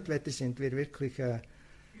Gefühl, entweder sind wir wirklich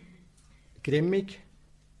grimmig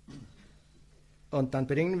und dann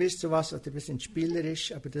bringen wir es zu was, oder wir sind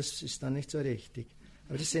spielerisch, aber das ist dann nicht so richtig.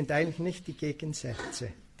 Aber das sind eigentlich nicht die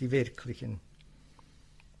Gegensätze, die wirklichen.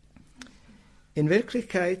 In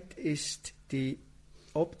Wirklichkeit ist die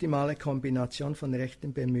optimale Kombination von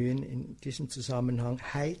rechtem Bemühen in diesem Zusammenhang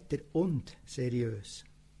heiter und seriös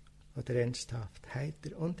oder ernsthaft,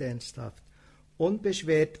 heiter und ernsthaft,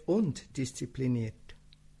 unbeschwert und diszipliniert.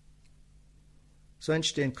 So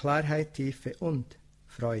entstehen Klarheit, Tiefe und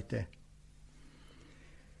Freude.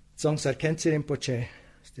 Dzongsa Khyentse Rinpoche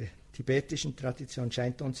aus der tibetischen Tradition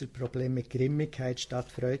scheint unser Problem mit Grimmigkeit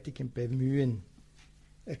statt freudigem Bemühen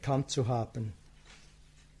erkannt zu haben.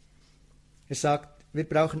 Er sagt, wir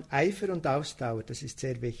brauchen Eifer und Ausdauer, das ist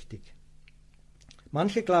sehr wichtig.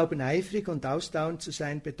 Manche glauben, eifrig und ausdauernd zu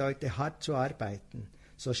sein, bedeutet hart zu arbeiten,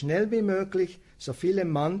 so schnell wie möglich, so viele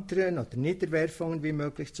Mantren oder Niederwerfungen wie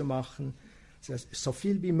möglich zu machen, so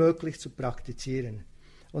viel wie möglich zu praktizieren.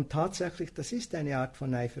 Und tatsächlich, das ist eine Art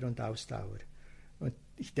von Eifer und Ausdauer. Und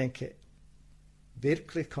ich denke,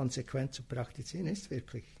 wirklich konsequent zu praktizieren, ist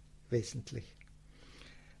wirklich wesentlich.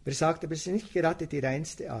 Aber er sagt, aber es ist nicht gerade die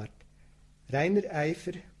reinste Art. Reiner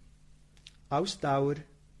Eifer, Ausdauer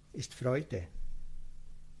ist Freude.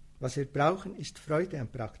 Was wir brauchen, ist Freude am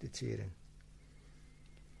Praktizieren.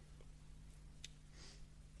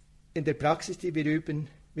 In der Praxis, die wir üben,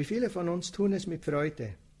 wie viele von uns tun es mit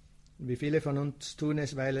Freude? Und wie viele von uns tun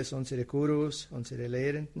es, weil es unsere Gurus, unsere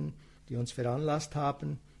Lehrenden, die uns veranlasst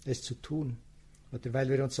haben, es zu tun? Oder weil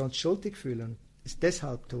wir uns sonst schuldig fühlen und es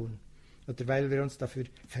deshalb tun? Oder weil wir uns dafür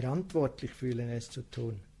verantwortlich fühlen, es zu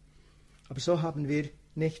tun? Aber so haben wir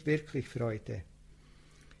nicht wirklich Freude.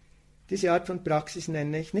 Diese Art von Praxis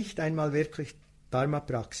nenne ich nicht einmal wirklich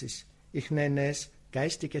Dharma-Praxis. Ich nenne es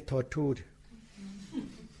geistige Tortur.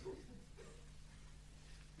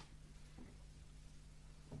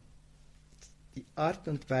 Die Art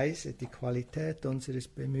und Weise, die Qualität unseres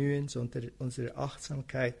Bemühens, unserer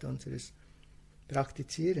Achtsamkeit, unseres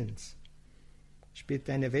Praktizierens spielt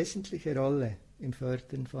eine wesentliche Rolle im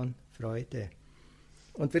Fördern von Freude.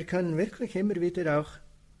 Und wir können wirklich immer wieder auch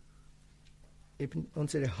eben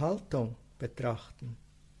unsere Haltung betrachten.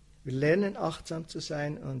 Wir lernen achtsam zu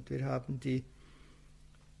sein und wir haben die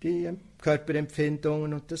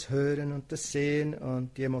Körperempfindungen und das Hören und das Sehen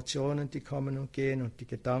und die Emotionen, die kommen und gehen und die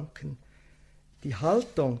Gedanken. Die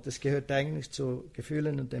Haltung, das gehört eigentlich zu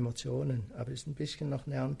Gefühlen und Emotionen, aber es ist ein bisschen noch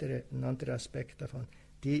ein anderer Aspekt davon,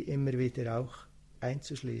 die immer wieder auch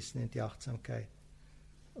einzuschließen in die Achtsamkeit.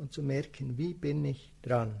 Und zu merken, wie bin ich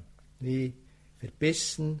dran, wie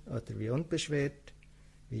verbissen oder wie unbeschwert,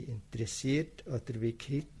 wie interessiert oder wie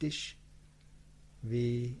kritisch,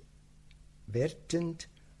 wie wertend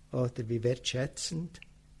oder wie wertschätzend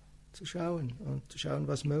zu schauen und zu schauen,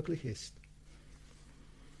 was möglich ist.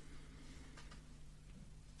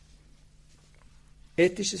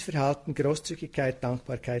 Ethisches Verhalten, Großzügigkeit,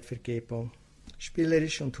 Dankbarkeit, Vergebung,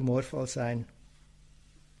 spielerisch und humorvoll sein.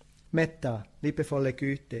 Metta, liebevolle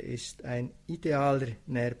Güte, ist ein idealer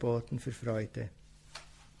Nährboden für Freude.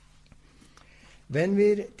 Wenn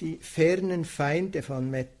wir die fernen Feinde von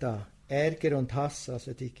Metta, Ärger und Hass,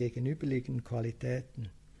 also die gegenüberliegenden Qualitäten,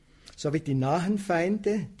 sowie die nahen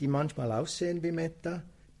Feinde, die manchmal aussehen wie Metta,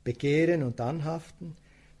 Begehren und Anhaften,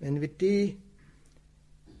 wenn wir die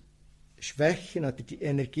Schwächen oder die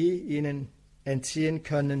Energie ihnen entziehen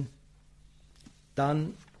können,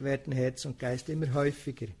 dann werden Herz und Geist immer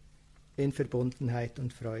häufiger in Verbundenheit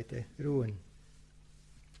und Freude ruhen.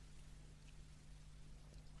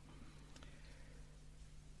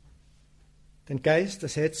 den Geist,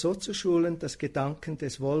 das Herz so zu schulen, dass Gedanken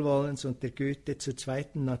des Wohlwollens und der Güte zur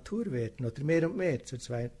zweiten Natur werden oder mehr und mehr zur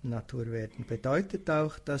zweiten Natur werden, bedeutet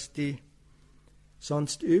auch, dass die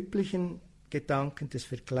sonst üblichen Gedanken des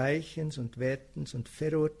Vergleichens und Wertens und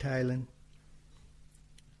Verurteilen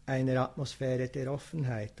einer Atmosphäre der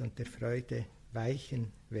Offenheit und der Freude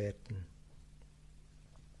weichen werden.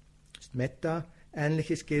 Das ist Metta.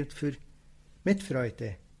 Ähnliches gilt für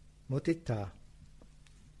Mitfreude, Mudita.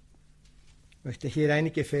 Ich möchte hier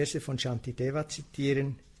einige Verse von Shantideva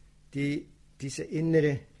zitieren, die diese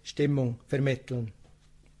innere Stimmung vermitteln.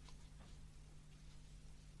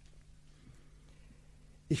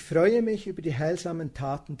 Ich freue mich über die heilsamen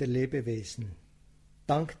Taten der Lebewesen,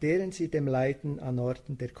 dank deren sie dem Leiden an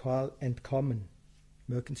Orten der Qual entkommen.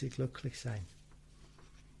 Mögen sie glücklich sein.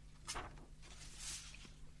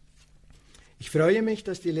 Ich freue mich,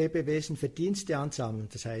 dass die Lebewesen Verdienste ansammeln,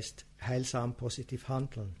 das heißt heilsam positiv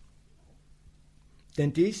handeln.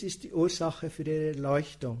 Denn dies ist die Ursache für ihre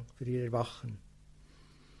Erleuchtung, für ihr Erwachen.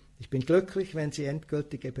 Ich bin glücklich, wenn sie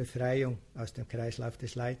endgültige Befreiung aus dem Kreislauf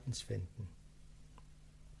des Leidens finden.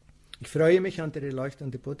 Ich freue mich an der Erleuchtung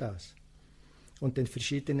der Buddhas und den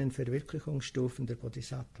verschiedenen Verwirklichungsstufen der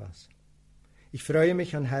Bodhisattvas. Ich freue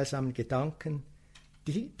mich an heilsamen Gedanken,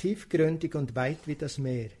 die tiefgründig und weit wie das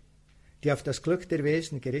Meer, die auf das Glück der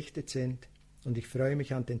Wesen gerichtet sind, und ich freue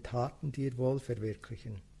mich an den Taten, die ihr Wohl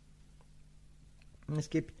verwirklichen. Es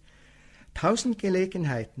gibt 1000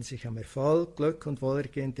 Gelegenheiten, sich am Erfolg, Glück und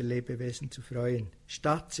Wohlergehen der Lebewesen zu freuen,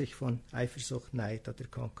 statt sich von Eifersucht, Neid oder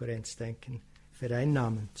Konkurrenzdenken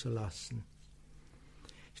vereinnahmen zu lassen.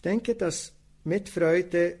 Ich denke, dass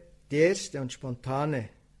Mitfreude die erste und spontane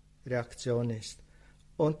Reaktion ist.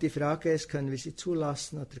 Und die Frage ist, können wir sie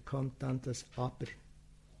zulassen oder kommt dann das Aber?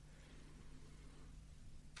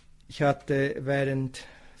 Ich hatte während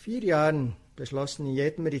 4 Jahren beschlossen, in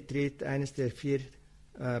jedem Retreat eines der 4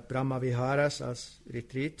 Brahma-Viharas als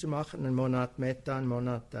Retreat zu machen. Einen Monat Metta, einen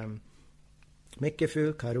Monat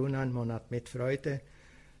Mitgefühl, Karuna, einen Monat Mitfreude,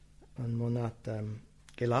 einen Monat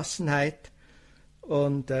Gelassenheit.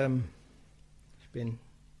 Und ich bin,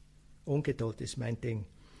 Ungeduld ist mein Ding.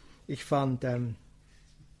 Ich fand im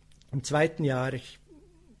 2. Jahr, ich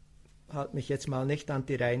halte mich jetzt mal nicht an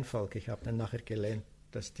die Reihenfolge, ich habe dann nachher gelernt,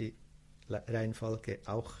 dass die Reihenfolge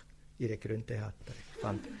auch ihre Gründe hat. Ich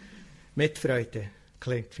fand, Mitfreude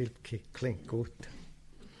klingt gut.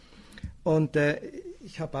 Und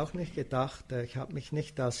ich habe auch nicht gedacht, ich habe mich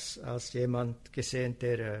nicht als jemand gesehen,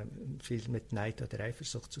 der viel mit Neid oder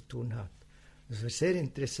Eifersucht zu tun hat. Es war sehr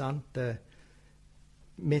interessant,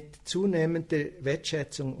 mit zunehmender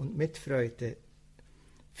Wertschätzung und Mitfreude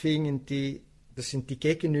das sind die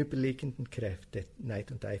gegenüberliegenden Kräfte,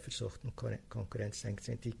 Neid und Eifersucht und Konkurrenzdenken,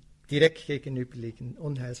 sind die direkt gegenüberliegenden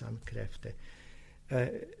unheilsamen Kräfte,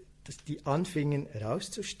 dass die anfingen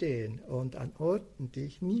rauszustehen und an Orten, die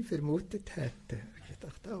ich nie vermutet hätte. Ich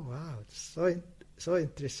dachte, oh wow, das ist so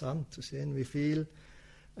interessant zu sehen, wie viel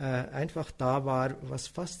einfach da war, was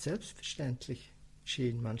fast selbstverständlich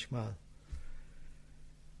schien manchmal.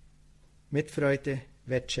 Mitfreude,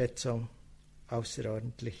 Wertschätzung,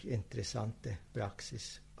 außerordentlich interessante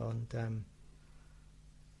Praxis und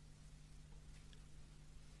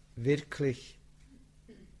wirklich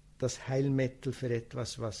das Heilmittel für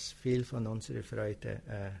etwas, was viel von unserer Freude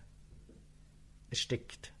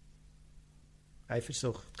erstickt.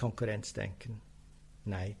 Eifersucht, Konkurrenzdenken,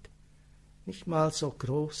 Neid. Nicht mal so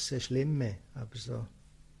große, schlimme, aber so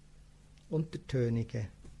untertönige.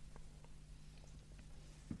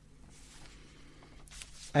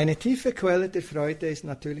 Eine tiefe Quelle der Freude ist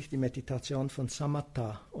natürlich die Meditation von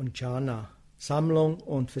Samatha und Jhana, Sammlung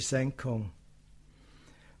und Versenkung.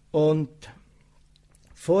 Und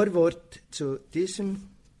Vorwort zu diesem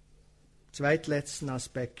zweitletzten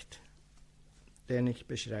Aspekt, den ich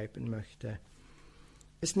beschreiben möchte.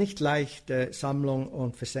 Es ist nicht leicht, Sammlung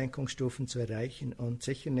und Versenkungsstufen zu erreichen und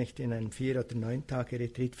sicher nicht in einem 4- oder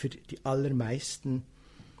 9-Tage-Retreat für die allermeisten.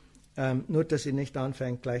 Nur, dass ihr nicht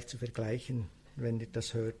anfängt, gleich zu vergleichen, wenn ihr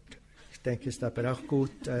das hört. Ich denke, es ist aber auch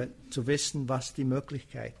gut zu wissen, was die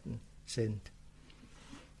Möglichkeiten sind.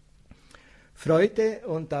 Freude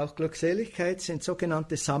und auch Glückseligkeit sind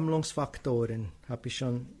sogenannte Sammlungsfaktoren, habe ich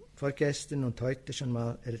schon vorgestern und heute schon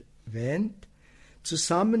mal erwähnt,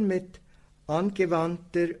 zusammen mit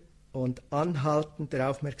angewandter und anhaltender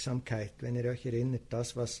Aufmerksamkeit, wenn ihr euch erinnert,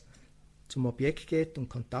 das, was zum Objekt geht und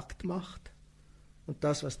Kontakt macht und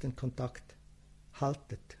das, was den Kontakt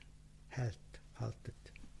hält.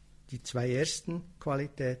 Die 2 ersten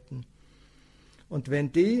Qualitäten. Und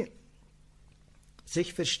wenn die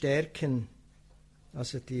sich verstärken,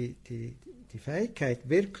 also die Fähigkeit,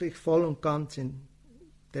 wirklich voll und ganz in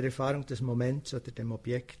der Erfahrung des Moments oder dem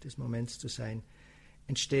Objekt des Moments zu sein,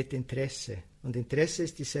 entsteht Interesse. Und Interesse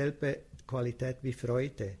ist dieselbe Qualität wie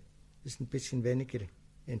Freude. Das ist ein bisschen weniger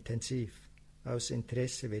intensiv. Aus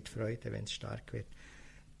Interesse wird Freude, wenn es stark wird.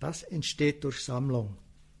 Das entsteht durch Sammlung.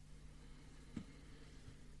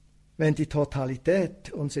 Wenn die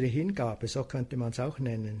Totalität, unsere Hingabe, so könnte man es auch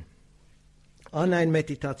nennen, an ein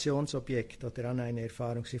Meditationsobjekt oder an eine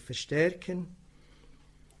Erfahrung sich verstärken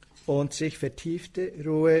und sich vertiefte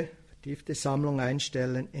Ruhe, vertiefte Sammlung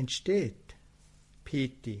einstellen, entsteht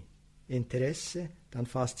Piti, Interesse, dann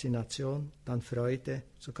Faszination, dann Freude,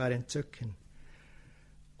 sogar Entzücken.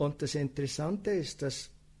 Und das Interessante ist, dass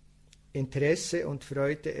Interesse und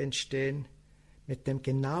Freude entstehen mit dem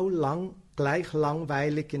genau gleich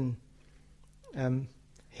langweiligen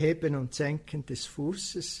Heben und Senken des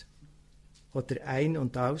Fußes oder Ein-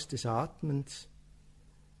 und Aus des Atmens.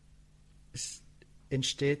 Es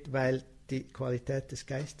entsteht, weil die Qualität des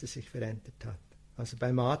Geistes sich verändert hat. Also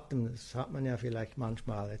beim Atmen, das hat man ja vielleicht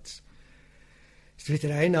manchmal, jetzt ist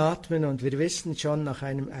wieder Einatmen und wir wissen schon, nach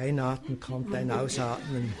einem Einatmen kommt ein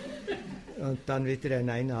Ausatmen und dann wieder ein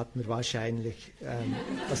Einatmen wahrscheinlich.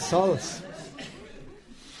 Was soll's?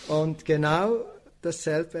 Und genau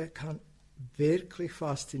dasselbe kann wirklich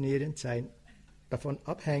faszinierend sein, davon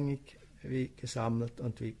abhängig, wie gesammelt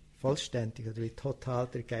und wie vollständig oder wie total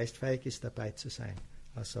der Geist fähig ist, dabei zu sein.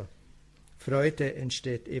 Also Freude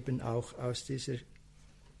entsteht eben auch aus dieser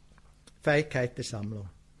Fähigkeit der Sammlung.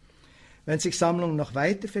 Wenn sich Sammlung noch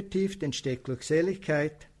weiter vertieft, entsteht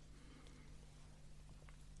Glückseligkeit.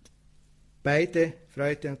 Beide,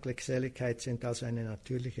 Freude und Glückseligkeit, sind also eine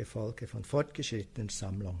natürliche Folge von fortgeschrittener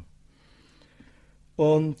Sammlung.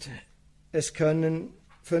 Und es können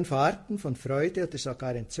 5 Arten von Freude oder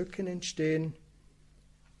sogar Entzücken entstehen.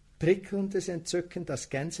 Prickelndes Entzücken, das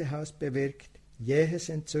Gänsehaus bewirkt, jähes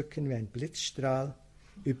Entzücken wie ein Blitzstrahl,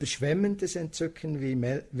 überschwemmendes Entzücken wie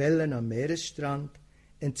Wellen am Meeresstrand,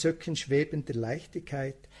 Entzücken schwebender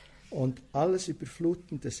Leichtigkeit und alles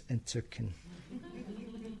überflutendes Entzücken.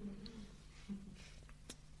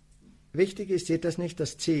 Wichtig ist hier das nicht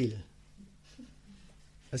das Ziel.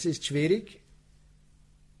 Es ist schwierig,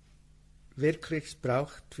 wirklich, es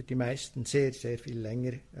braucht für die meisten sehr, sehr viel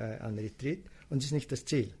länger an Retreat und es ist nicht das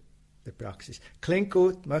Ziel der Praxis. Klingt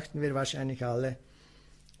gut, möchten wir wahrscheinlich alle,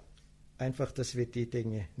 einfach, dass wir die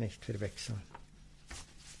Dinge nicht verwechseln.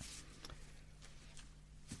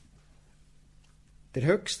 Der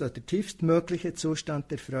höchst oder tiefstmögliche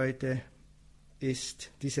Zustand der Freude ist,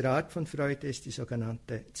 dieser Art von Freude ist die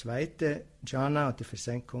sogenannte zweite Jhana oder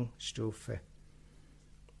Versenkungsstufe.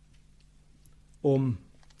 Um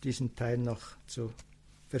diesen Teil noch zu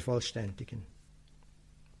vervollständigen.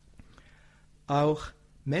 Auch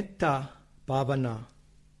Metta Bhavana,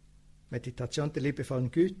 Meditation der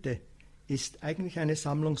liebevollen Güte, ist eigentlich eine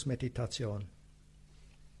Sammlungsmeditation.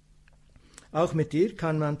 Auch mit ihr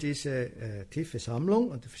kann man diese tiefe Sammlung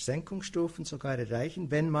und Versenkungsstufen sogar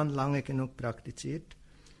erreichen, wenn man lange genug praktiziert.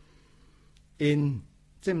 In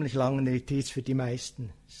ziemlich langen Retreats für die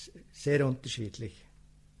meisten, sehr unterschiedlich.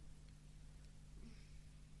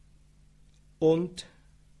 Und,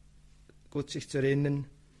 gut sich zu erinnern,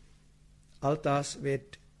 all das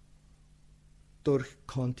wird durch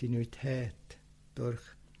Kontinuität, durch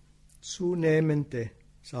zunehmende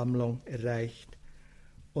Sammlung erreicht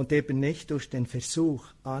und eben nicht durch den Versuch,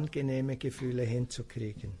 angenehme Gefühle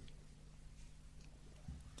hinzukriegen.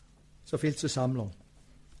 So viel zur Sammlung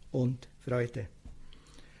und Freude.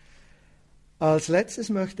 Als letztes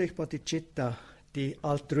möchte ich Bodhicitta, die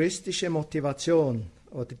altruistische Motivation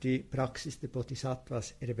oder die Praxis der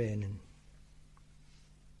Bodhisattvas erwähnen.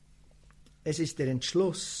 Es ist der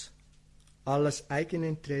Entschluss, alles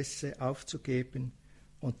Eigeninteresse aufzugeben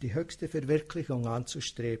und die höchste Verwirklichung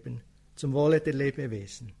anzustreben, zum Wohle der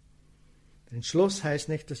Lebewesen. Der Entschluss heißt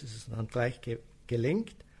nicht, dass es dann gleich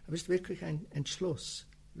gelingt, aber es ist wirklich ein Entschluss,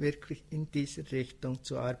 wirklich in dieser Richtung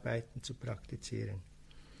zu arbeiten, zu praktizieren.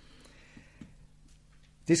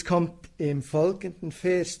 Dies kommt im folgenden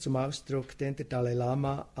Vers zum Ausdruck, den der Dalai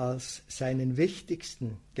Lama als seinen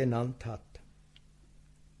wichtigsten genannt hat.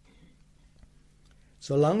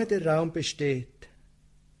 Solange der Raum besteht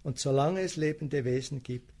und solange es lebende Wesen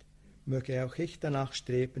gibt, möge auch ich danach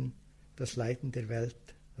streben, das Leiden der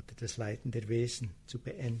Welt oder das Leiden der Wesen zu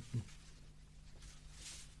beenden.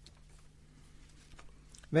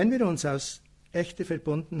 Wenn wir uns aus echter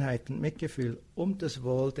Verbundenheit und Mitgefühl um das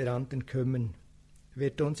Wohl der anderen kümmern,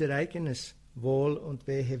 wird unser eigenes Wohl und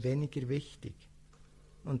Wehe weniger wichtig.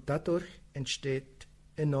 Und dadurch entsteht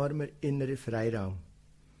enormer innerer Freiraum.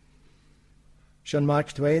 Schon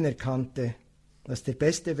Mark Twain erkannte, dass der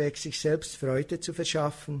beste Weg, sich selbst Freude zu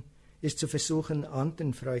verschaffen, ist zu versuchen,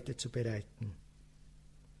 anderen Freude zu bereiten.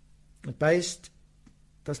 Und dabei ist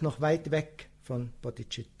das noch weit weg von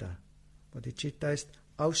Bodhicitta. Bodhicitta ist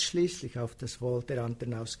ausschließlich auf das Wohl der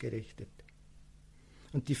anderen ausgerichtet.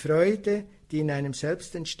 Und die Freude, die in einem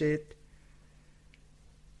selbst entsteht,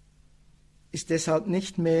 ist deshalb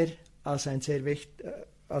nicht mehr als ein sehr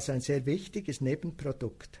wichtiges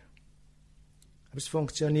Nebenprodukt. Aber es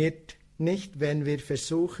funktioniert nicht, wenn wir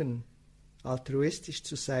versuchen, altruistisch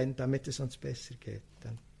zu sein, damit es uns besser geht.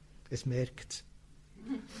 Dann, es merkt's.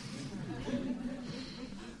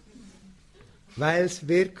 Weil es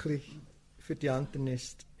wirklich für die anderen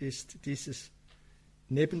ist dieses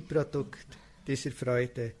Nebenprodukt dieser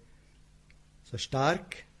Freude so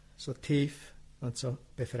stark, so tief und so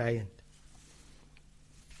befreiend.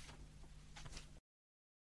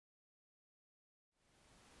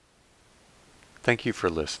 Thank you for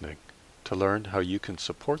listening. To learn how you can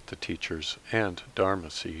support the teachers and Dharma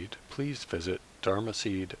Seed, please visit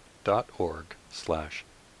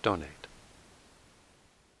dharmaseed.org/donate.